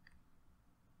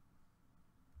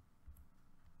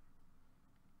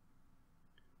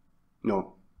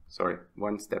 No, sorry,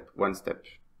 one step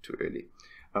too early.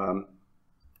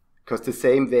 Because the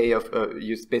same way of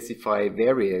you specify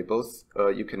variables,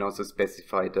 you can also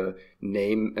specify the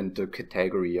name and the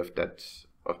category of that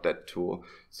tool.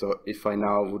 So if I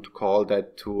now would call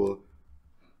that tool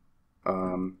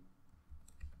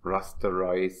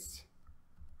rasterize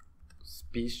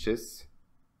species,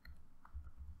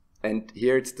 and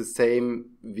here it's the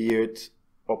same weird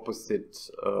opposite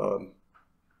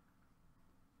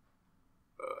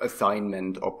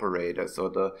assignment operator. So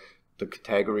the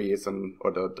category is on,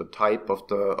 or the type of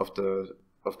the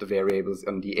variables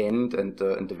on the end, and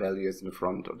the value is in the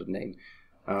front of the name.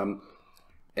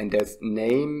 And there's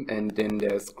name, and then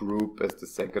there's group as the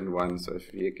second one. So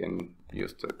if we can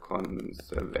use the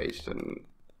conservation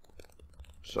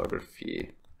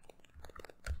geography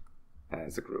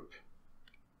as a group.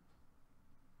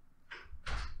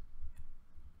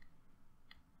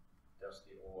 Does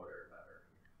the order matter?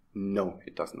 No,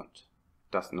 it does not.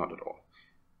 Does not at all.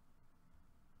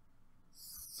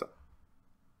 So,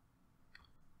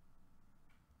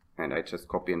 and I just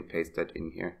copy and paste that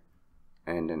in here,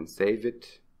 and then save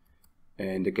it.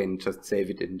 And again, just save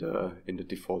it in the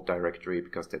default directory,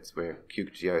 because that's where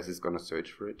QGIS is gonna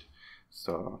search for it.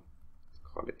 So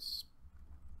call it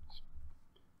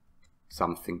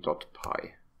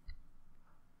something.py.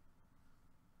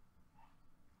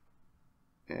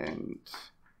 And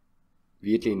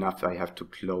weirdly enough, I have to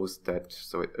close that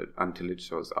so until it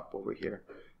shows up over here.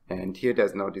 And here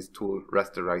there's now this tool,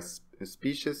 rasterize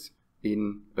species,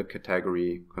 in a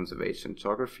category conservation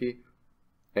geography.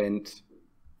 And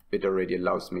it already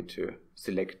allows me to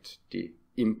select the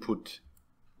input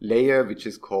layer, which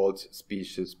is called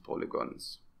species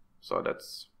polygons. So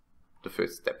that's the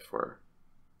first step for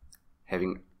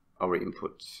having our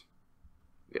input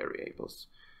variables.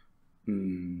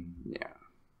 Yeah.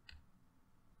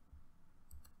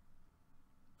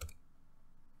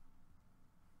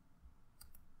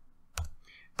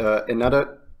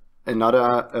 Another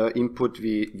input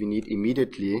we need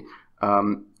immediately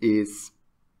is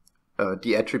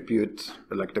the attribute,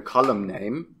 like the column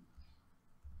name,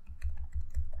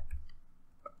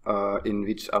 in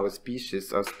which our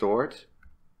species are stored.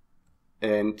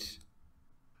 And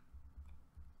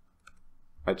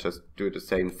I just do the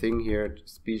same thing here,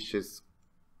 species,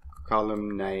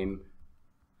 column name,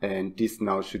 and this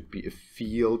now should be a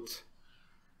field,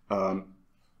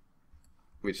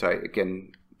 which I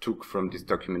again took from this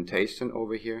documentation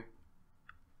over here.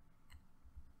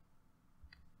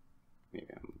 Maybe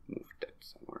I'll move that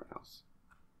somewhere else.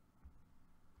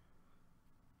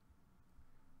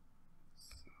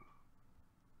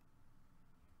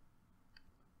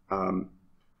 So,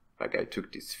 like I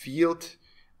took this field,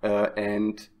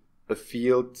 and a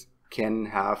field can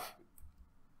have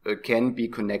can be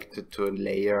connected to a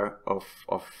layer of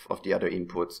the other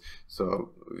inputs.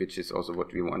 So, which is also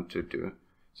what we want to do.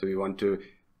 So we want to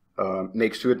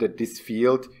make sure that this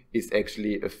field is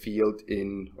actually a field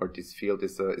in, or this field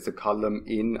is a column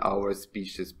in our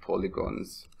species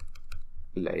polygons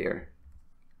layer.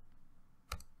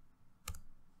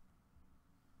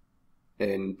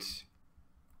 And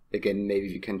again, maybe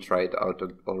we can try it out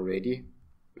already,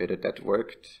 whether that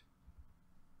worked.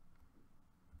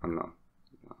 Oh no,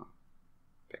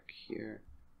 back here.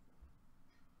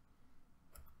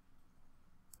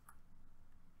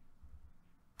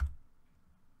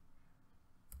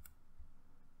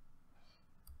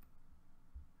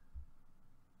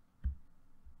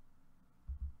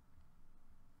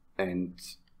 And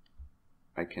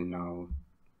I can now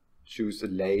choose a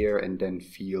layer and then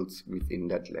fields within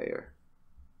that layer.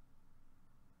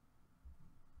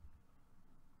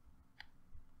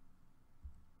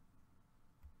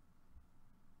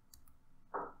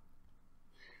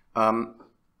 I'm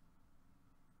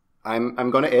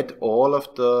gonna add all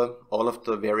of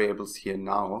the variables here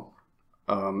now,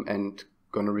 and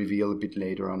gonna reveal a bit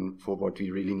later on for what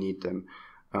we really need them.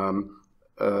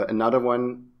 Another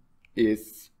one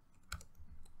is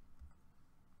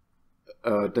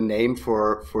the name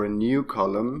for a new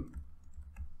column,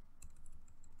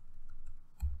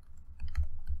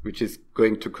 which is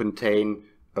going to contain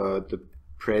the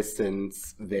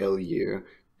presence value,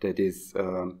 that is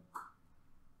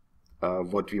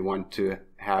what we want to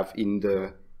have in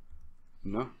the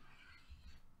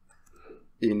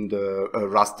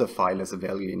raster file as a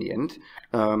value in the end.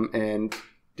 And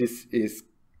this is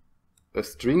a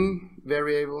string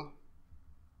variable,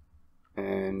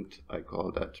 and I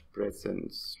call that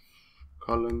presence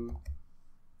column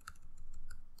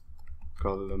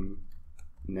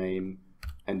name,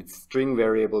 and it's string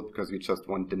variable because we just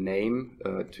want the name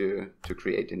to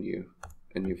create a new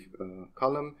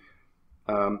column.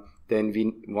 Then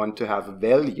we want to have a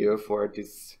value for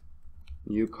this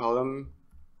new column.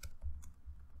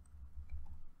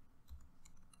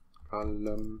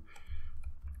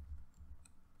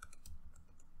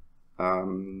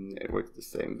 It works the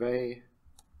same way.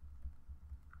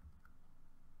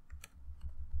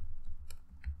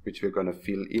 which we're going to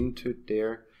fill into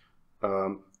there.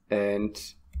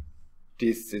 And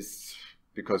this is,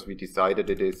 because we decided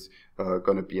it is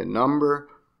going to be a number.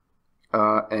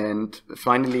 And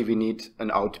finally, we need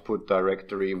an output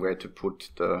directory where to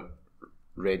put the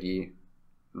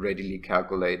readily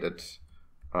calculated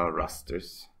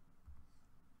rasters.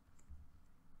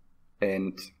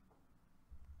 And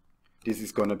this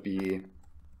is going to be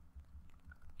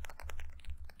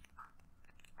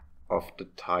of the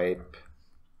type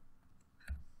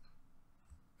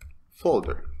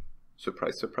folder.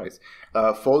 Surprise, surprise.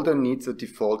 Folder needs a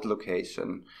default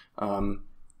location.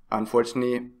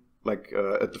 Unfortunately, like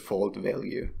a default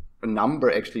value. A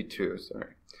number actually too,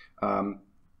 sorry.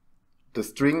 The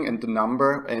string and the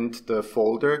number and the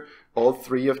folder, all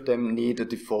three of them need a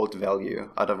default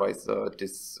value. Otherwise,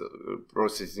 this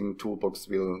processing toolbox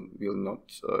will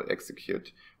not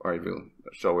execute, or it will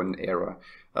show an error.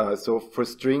 So for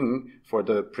string, for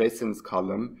the presence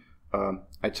column,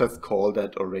 I just call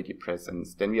that already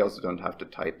presence. Then we also don't have to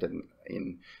type them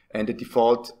in. And the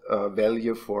default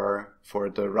value for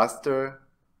the raster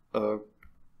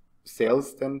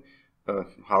cells then,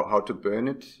 how to burn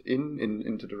it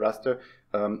into the raster,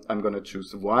 I'm going to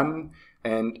choose 1,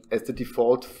 and as the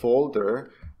default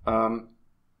folder, I'm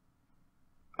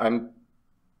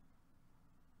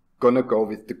going to go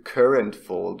with the current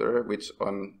folder, which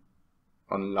on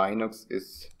Linux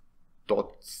is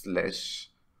 /.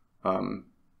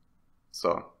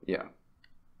 So yeah,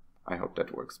 I hope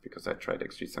that works, because I tried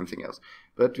actually something else,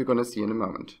 but we're going to see in a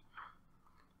moment.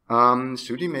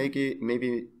 Should we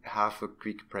maybe have a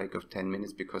quick break of 10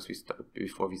 minutes before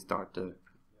we start the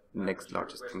next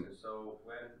largest thing? So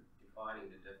when defining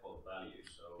the default value,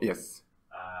 so yes,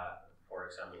 for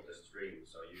example the string,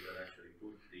 so you can actually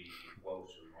put the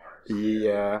quotation marks.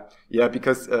 Yeah,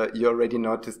 because you already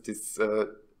noticed this.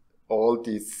 All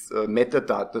this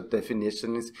metadata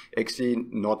definition is actually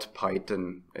not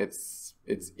Python. It's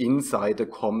inside a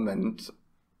comment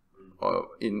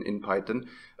in Python.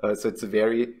 So it's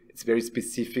very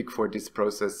specific for this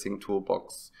processing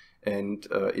toolbox, and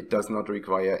it does not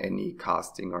require any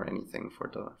casting or anything for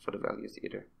the values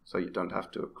either. So you don't have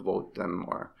to quote them,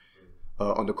 or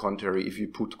on the contrary, if you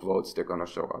put quotes, they're gonna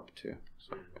show up too.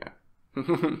 So yeah.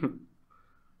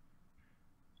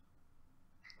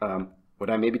 What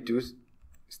I maybe do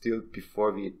still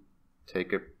before we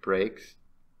take a break,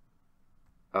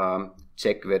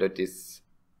 check whether this,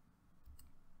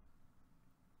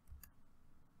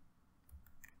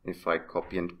 if I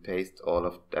copy and paste all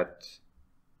of that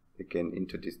again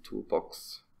into this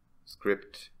toolbox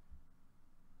script,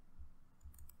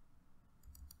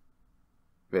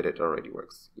 whether it already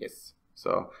works. Yes.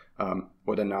 So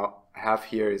what I now have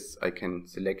here is I can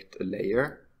select a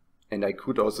layer, and I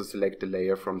could also select a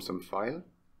layer from some file,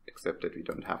 except that we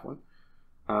don't have one.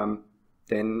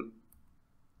 Then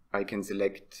I can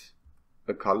select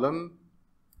a column.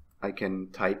 I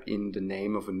can type in the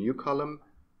name of a new column.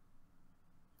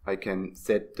 I can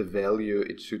set the value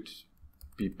it should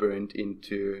be burned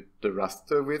into the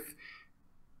raster with.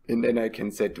 And then I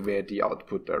can set where the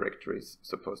output directory is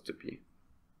supposed to be.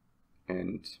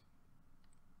 And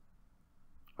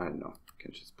I don't know, I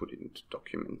can just put it into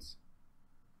documents.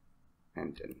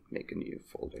 And then make a new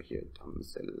folder here,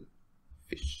 damsel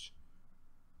fish.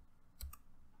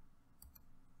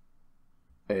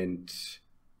 And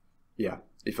yeah,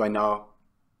 if I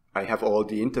have all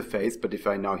the interface, but if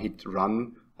I now hit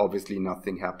run, obviously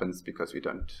nothing happens because we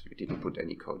didn't put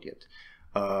any code yet.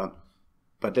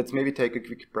 But let's maybe take a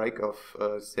quick break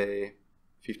of say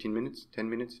 15 minutes, 10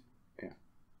 minutes. Yeah.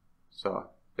 So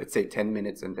let's say 10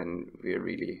 minutes, and then we're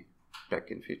really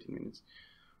back in 15 minutes.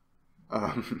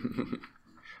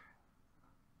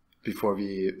 Before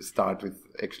we start with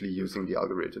actually using the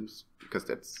algorithms, because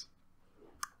that's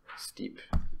steep.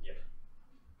 Yeah.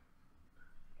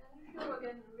 Can you show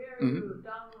again where you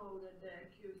downloaded the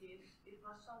QGIS? It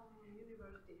was some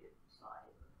university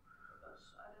site.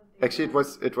 Actually,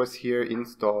 it was here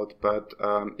installed, but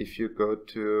if you go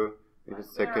to in a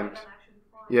second,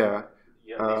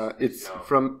 it's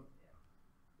from.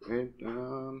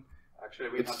 Actually,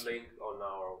 we have link on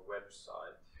our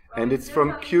website. And it's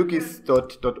from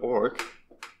QGIS.org,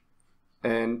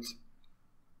 and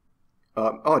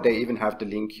they even have the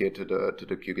link here to the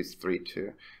QGIS 3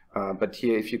 too. But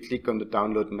here, if you click on the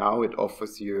download now, it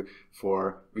offers you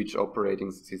for which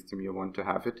operating system you want to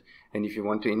have it. And if you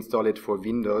want to install it for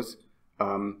Windows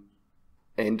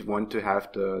and want to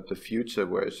have the future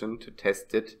version to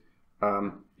test it,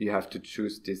 you have to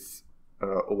choose this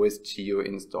OSGeo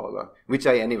installer, which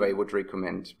I anyway would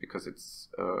recommend, because it's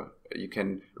you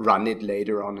can run it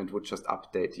later on and would just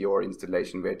update your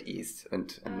installation where it is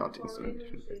and not installation.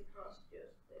 It was just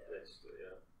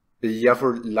Yeah,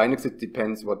 for Linux it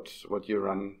depends what you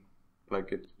run.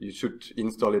 Like you should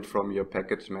install it from your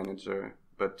package manager.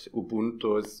 But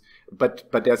Ubuntu's,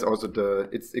 but there's also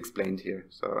it's explained here.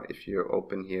 So if you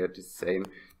open here the same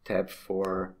tab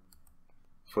for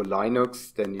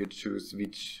Linux, then you choose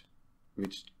which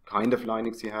kind of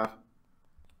Linux you have,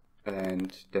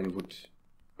 and then it would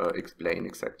explain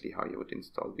exactly how you would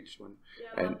install which one.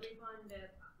 Yeah, and but we find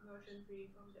the version 3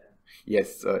 from there.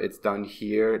 Yes, it's down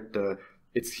here.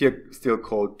 It's here still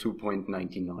called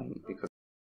 2.99 because